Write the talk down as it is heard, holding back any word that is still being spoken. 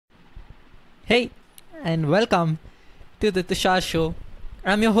Hey, and welcome to the Tushaar show.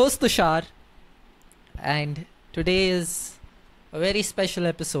 I'm your host Tushaar, and today is a very special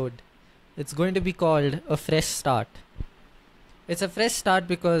episode. It's going to be called A Fresh Start. It's a fresh start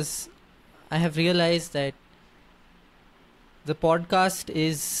because I have realized that the podcast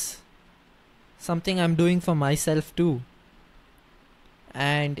is something I'm doing for myself too,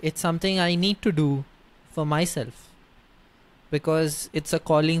 and it's something I need to do for myself because it's a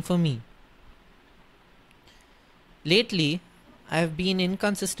calling for me. Lately, I've been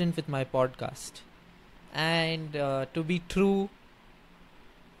inconsistent with my podcast. And to be true,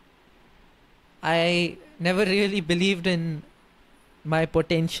 I never really believed in my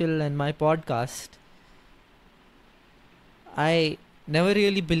potential and my podcast. I never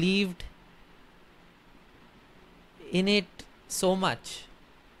really believed in it so much.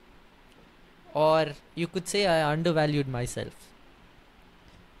 Or you could say I undervalued myself.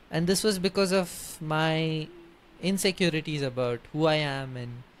 And this was because of my insecurities about who I am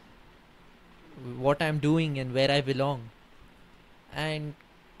and what I'm doing and where I belong. And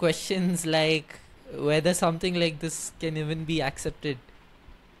questions like whether something like this can even be accepted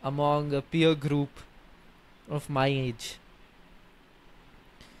among a peer group of my age.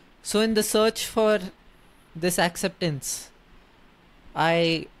 So, in the search for this acceptance,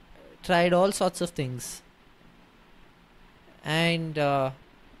 I tried all sorts of things. And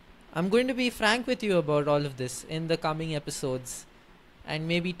I'm going to be frank with you about all of this in the coming episodes and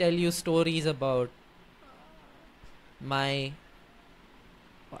maybe tell you stories about my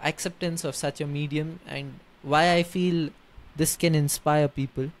acceptance of such a medium and why I feel this can inspire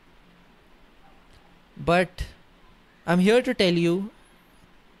people. But I'm here to tell you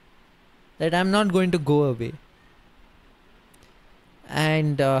that I'm not going to go away.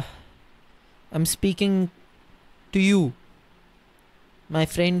 And I'm speaking to you, my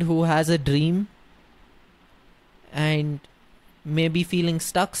friend who has a dream and may be feeling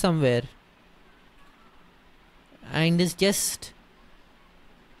stuck somewhere and is just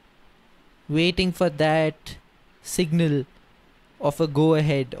waiting for that signal of a go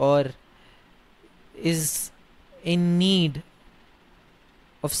ahead or is in need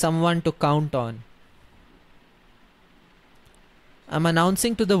of someone to count on. I'm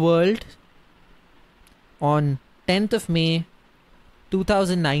announcing to the world on 10th of May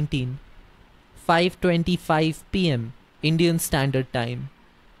 2019, 5:25 p.m. Indian Standard Time,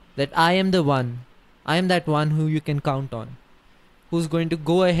 that I am that one who you can count on, who's going to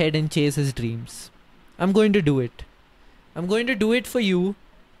go ahead and chase his dreams. I'm going to do it. I'm going to do it for you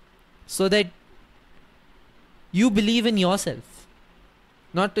so that you believe in yourself,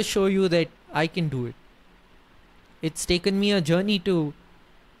 not to show you that I can do it. It's taken me a journey to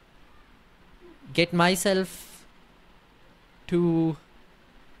get myself to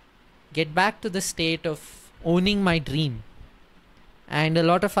get back to the state of owning my dream. And a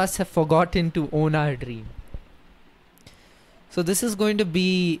lot of us have forgotten to own our dream. So this is going to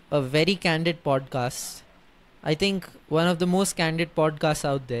be a very candid podcast. I think one of the most candid podcasts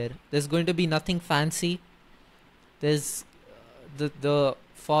out there. There's going to be nothing fancy. There's the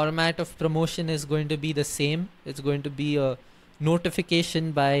format of promotion is going to be the same. It's going to be a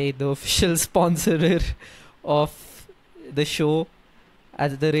notification by the official sponsor of the show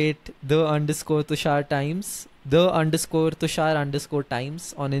at the rate _Tushar Times, _Tushar_Times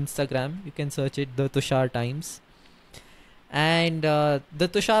on Instagram. You can search it, the Tushar Times. And the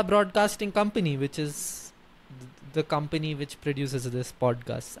Tushar Broadcasting Company, which is the company which produces this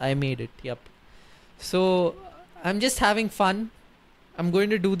podcast. I made it, yep. So I'm just having fun. I'm going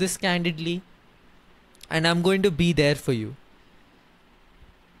to do this candidly. And I'm going to be there for you.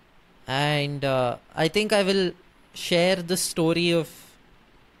 And I think I will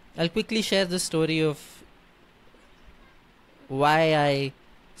I'll quickly share the story of why I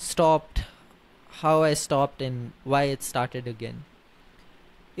stopped, how I stopped, and why it started again.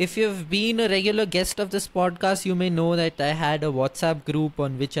 If you've been a regular guest of this podcast, you may know that I had a WhatsApp group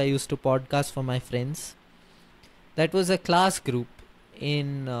on which I used to podcast for my friends. That was a class group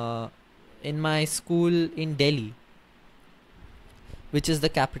in my school in Delhi, which is the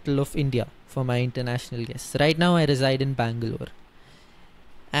capital of India for my international guests. Right now I reside in Bangalore.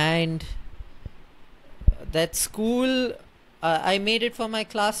 And that school, I made it for my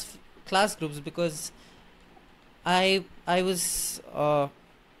class groups because I was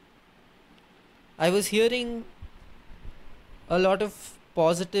hearing a lot of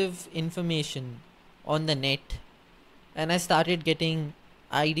positive information on the net, and I started getting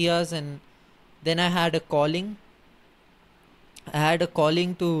ideas, and then I had a calling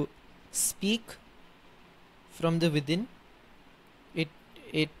to speak from the within.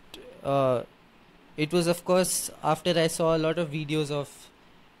 It it was, of course, after I saw a lot of videos of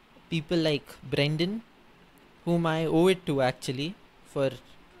people like Brendan, whom I owe it to actually for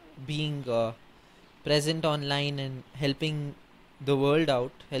being present online and helping the world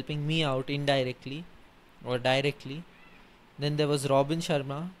out, helping me out indirectly or directly. Then there was Robin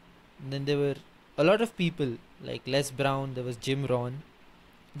Sharma. And then there were a lot of people like Les Brown, there was Jim Rohn.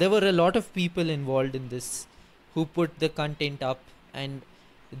 There were a lot of people involved in this who put the content up, and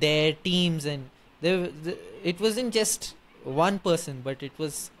their teams, and it wasn't just one person, but it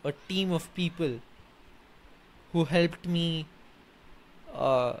was a team of people who helped me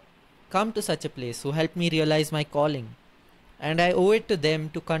come to such a place, who helped me realize my calling. And I owe it to them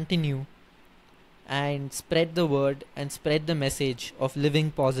to continue and spread the word and spread the message of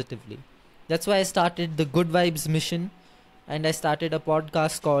living positively. That's why I started the Good Vibes mission, and I started a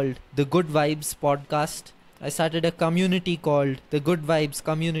podcast called The Good Vibes Podcast. I started a community called The Good Vibes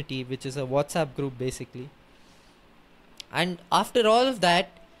Community, which is a WhatsApp group basically. And after all of that,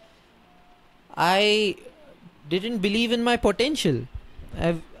 I didn't believe in my potential.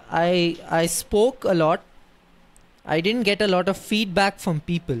 I spoke a lot. I didn't get a lot of feedback from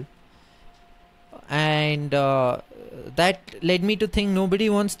people, and that led me to think nobody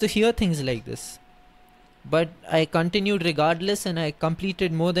wants to hear things like this. But I continued regardless, and I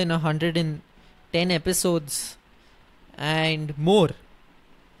completed more than 110 episodes and more.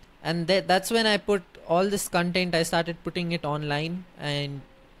 And that's when I put all this content, I started putting it online, and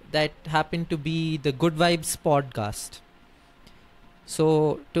that happened to be the Good Vibes podcast.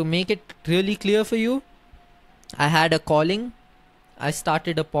 So to make it really clear for you, I had a calling. I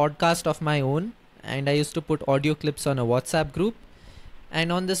started a podcast of my own, and I used to put audio clips on a WhatsApp group.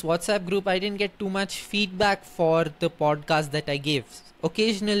 And on this WhatsApp group, I didn't get too much feedback for the podcast that I gave.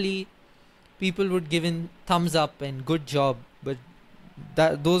 Occasionally, people would give in thumbs up and good job, but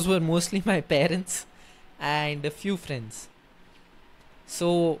those were mostly my parents and a few friends.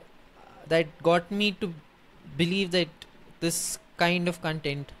 So that got me to believe that this kind of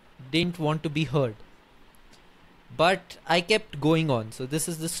content didn't want to be heard. But I kept going on. So this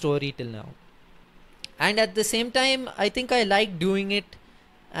is the story till now. And at the same time, I think I liked doing it,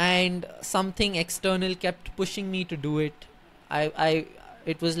 and something external kept pushing me to do it.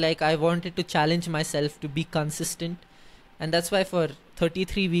 It was like I wanted to challenge myself to be consistent, and that's why for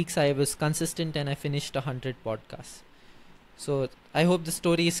 33 weeks I was consistent, and I finished 100 podcasts. So I hope the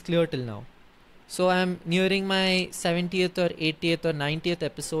story is clear till now. So I'm nearing my 70th or 80th or 90th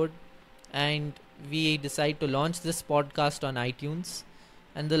episode, and we decide to launch this podcast on iTunes.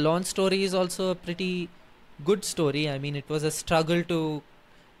 And the launch story is also a pretty good story. I mean, it was a struggle to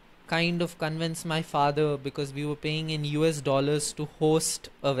kind of convince my father, because we were paying in US dollars to host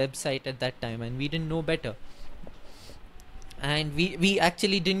a website at that time, and we didn't know better. And we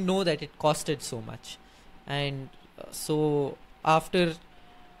actually didn't know that it costed so much. And so after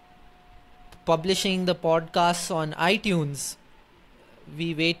publishing the podcasts on iTunes,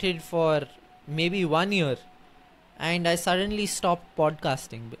 we waited for maybe 1 year, and I suddenly stopped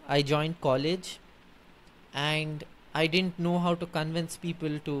podcasting. I joined college, and I didn't know how to convince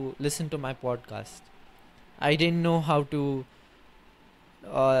people to listen to my podcast. I didn't know how to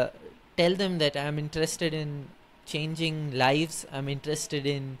tell them that I'm interested in changing lives. I'm interested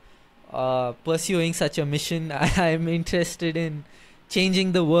in pursuing such a mission. I'm interested in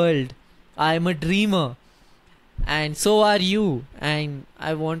changing the world. I'm a dreamer, and so are you. And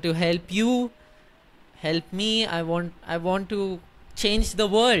I want to help you. Help me. I want to change the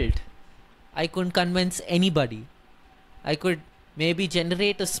world. I couldn't convince anybody. I could maybe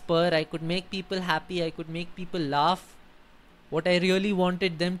generate a spur. I could make people happy. I could make people laugh. What I really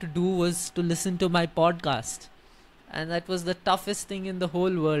wanted them to do was to listen to my podcast. And that was the toughest thing in the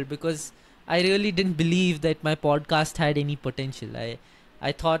whole world, because I really didn't believe that my podcast had any potential.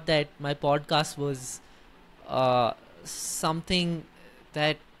 I thought that my podcast was something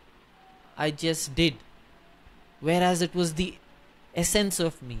that I just did, whereas it was the essence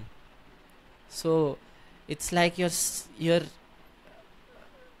of me. So it's like you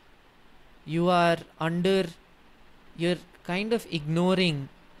are you're kind of ignoring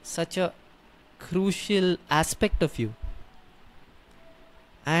such a crucial aspect of you,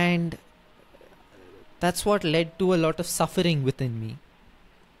 and that's what led to a lot of suffering within me.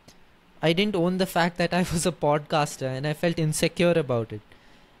 I didn't own the fact that I was a podcaster, and I felt insecure about it.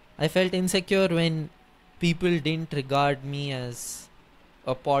 I felt insecure when people didn't regard me as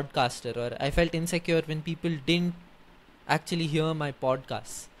a podcaster, or I felt insecure when people didn't actually hear my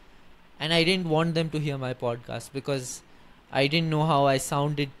podcasts. And I didn't want them to hear my podcast, because I didn't know how I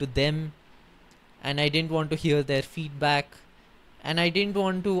sounded to them, and I didn't want to hear their feedback, and I didn't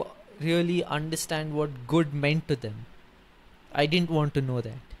want to really understand what good meant to them. I didn't want to know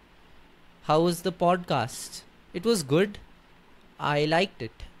that. How was the podcast? It was good. I liked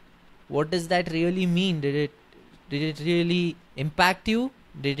it. What does that really mean? Did it really impact you?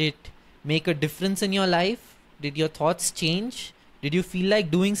 Did it make a difference in your life? Did your thoughts change? Did you feel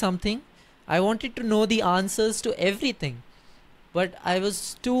like doing something? I wanted to know the answers to everything. But I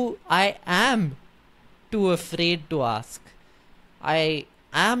am too afraid to ask. I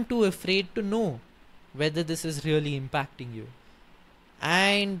am too afraid to know whether this is really impacting you.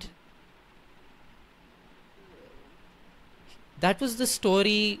 And that was the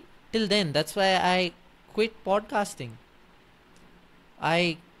story till then. That's why I quit podcasting.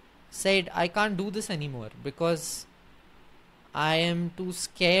 I said I can't do this anymore because I am too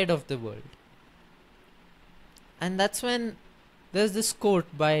scared of the world. And that's when there's this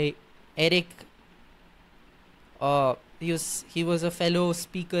quote by Eric. He was a fellow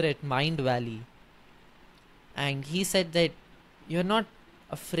speaker at Mind Valley, and he said that you're not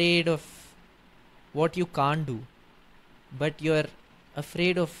afraid of what you can't do, but you're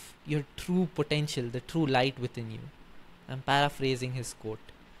afraid of your true potential, the true light within you. I'm paraphrasing his quote.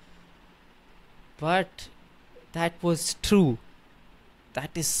 But that was true.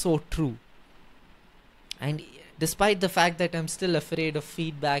 That is so true. And despite the fact that I'm still afraid of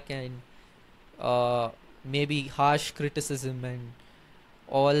feedback and maybe harsh criticism and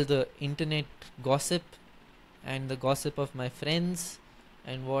all the internet gossip and the gossip of my friends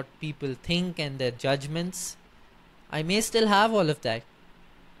and what people think and their judgments, I may still have all of that.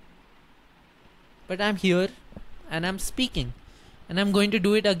 But I'm here and I'm speaking, and I'm going to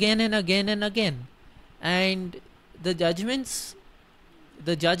do it again and again and again. And the judgment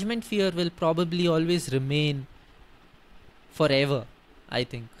fear will probably always remain forever. I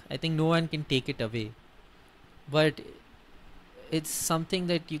think no one can take it away. But it's something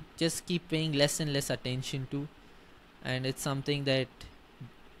that you just keep paying less and less attention to, and it's something that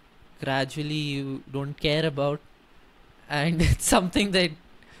gradually you don't care about, and it's something that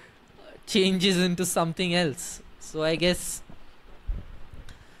changes into something else. So I guess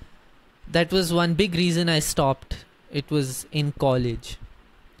that was one big reason I stopped. It was in college,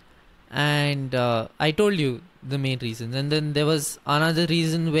 and I told you the main reasons. And then there was another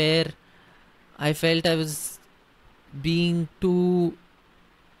reason where I felt I was being too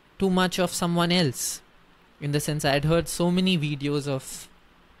much of someone else, in the sense I had heard so many videos of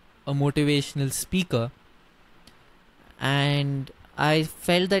a motivational speaker, and I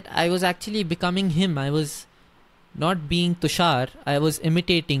felt that I was actually becoming him. I was not being Tushaar, I was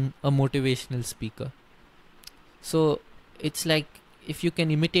imitating a motivational speaker. So it's like, if you can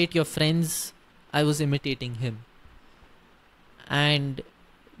imitate your friends, I was imitating him. And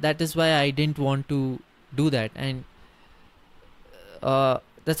that is why I didn't want to do that. And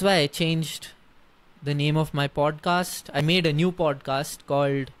that's why I changed the name of my podcast. I made a new podcast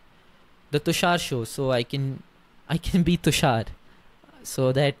called The Tushaar Show, so I can be Tushaar,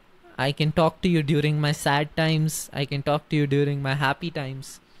 so that I can talk to you during my sad times, I can talk to you during my happy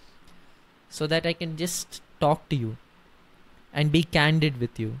times, so that I can just talk to you and be candid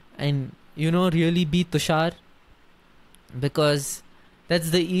with you, and really be Tushaar, because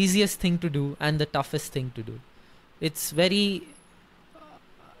that's the easiest thing to do and the toughest thing to do. It's very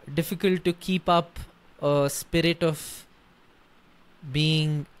difficult to keep up a spirit of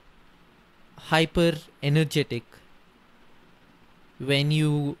being hyper energetic when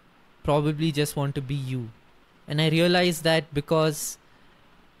you probably just want to be you. And I realized that because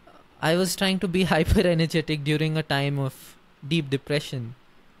I was trying to be hyper energetic during a time of deep depression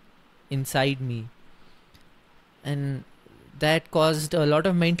inside me, and that caused a lot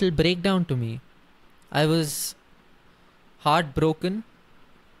of mental breakdown to me. I was heartbroken,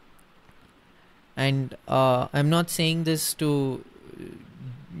 and I'm not saying this to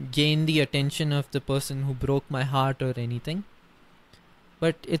gain the attention of the person who broke my heart or anything,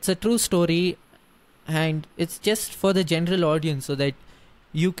 but it's a true story, and it's just for the general audience, so that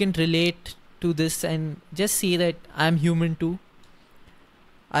you can relate to this and just see that I'm human too.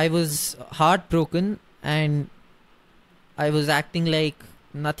 I was heartbroken, and I was acting like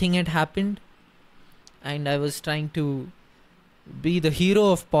nothing had happened, and I was trying to be the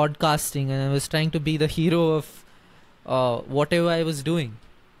hero of podcasting, and I was trying to be the hero of whatever I was doing.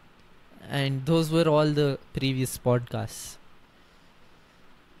 And those were all the previous podcasts.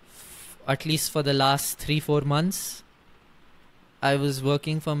 At least for the last 3-4 months, I was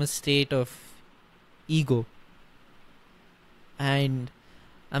working from a state of ego. And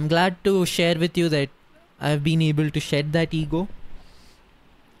I'm glad to share with you that I've been able to shed that ego,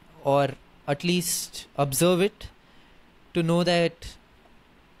 or at least observe it, to know that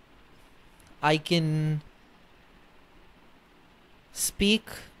I can speak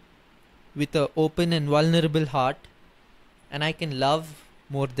with an open and vulnerable heart, and I can love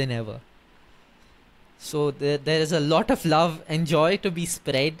more than ever. So there is a lot of love and joy to be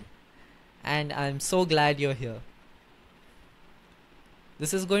spread, and I'm so glad you're here.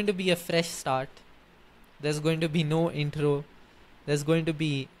 This is going to be a fresh start. There's going to be no intro. There's going to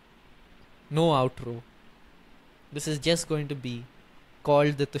be no outro. This is just going to be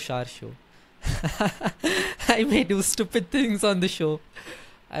called the Tushaar Show. I may do stupid things on the show.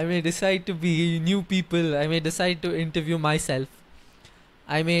 I may decide to be new people. I may decide to interview myself.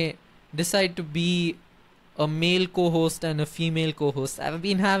 I may decide to be a male co-host and a female co-host. I've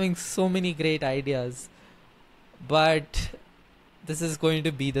been having so many great ideas. But this is going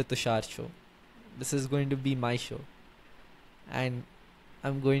to be the Tushaar Show. This is going to be my show. And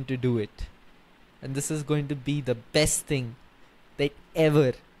I'm going to do it. And this is going to be the best thing that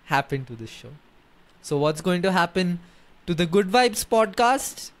ever happened to this show. So what's going to happen to the Good Vibes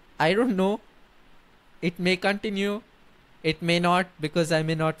podcast? I don't know. It may continue. It may not, because I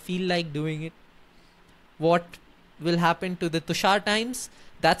may not feel like doing it. What will happen to the Tushaar Times?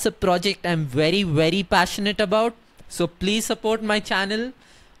 That's a project I'm very, very passionate about. So please support my channel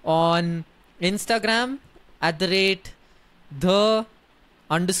on Instagram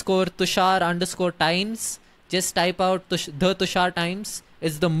 @the_Tushaar_Times. Just type out the Tushaar Times.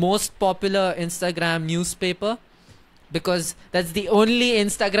 It's the most popular Instagram newspaper, because that's the only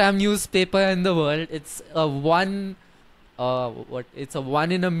Instagram newspaper in the world. It's a one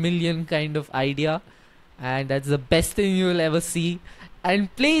in a million kind of idea, and that's the best thing you will ever see.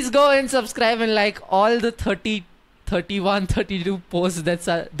 And please go and subscribe and like all the 30, 31, 32 posts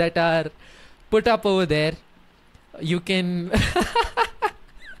that are put up over there. You can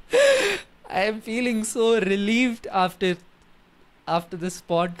I am feeling so relieved after this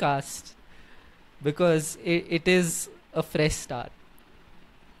podcast, because it is a fresh start.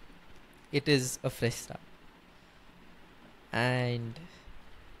 It is a fresh start. And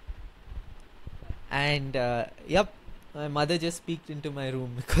yep, my mother just peeked into my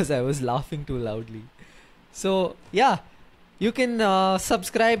room because I was laughing too loudly. So yeah, you can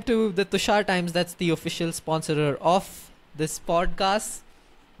subscribe to the Tushaar Times. That's the official sponsor of this podcast.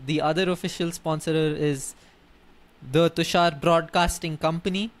 The other official sponsor is the Tushaar Broadcasting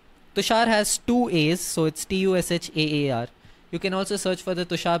Company. Tushaar has 2 A's, so it's Tushaar. You can also search for the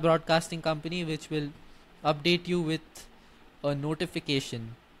Tushaar Broadcasting Company, which will update you with a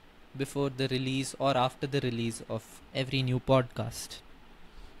notification before the release or after the release of every new podcast.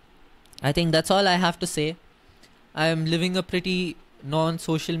 I think that's all I have to say. I am living a pretty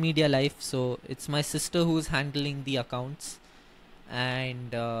non-social media life, so it's my sister who's handling the accounts,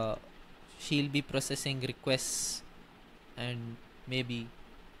 and she'll be processing requests and maybe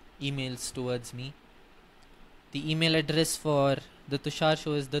emails towards me. The email address for the Tushaar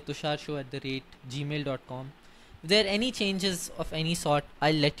Show is thetusharshow@gmail.com. If there are any changes of any sort,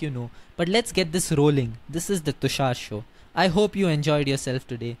 I'll let you know. But let's get this rolling. This is the Tushaar Show. I hope you enjoyed yourself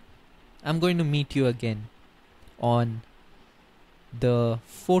today. I'm going to meet you again on the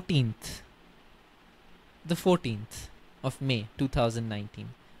 14th of May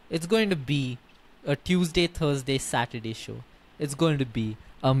 2019. It's going to be a Tuesday, Thursday, Saturday show. It's going to be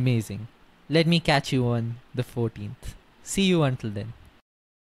amazing. Let me catch you on the 14th. See you until then.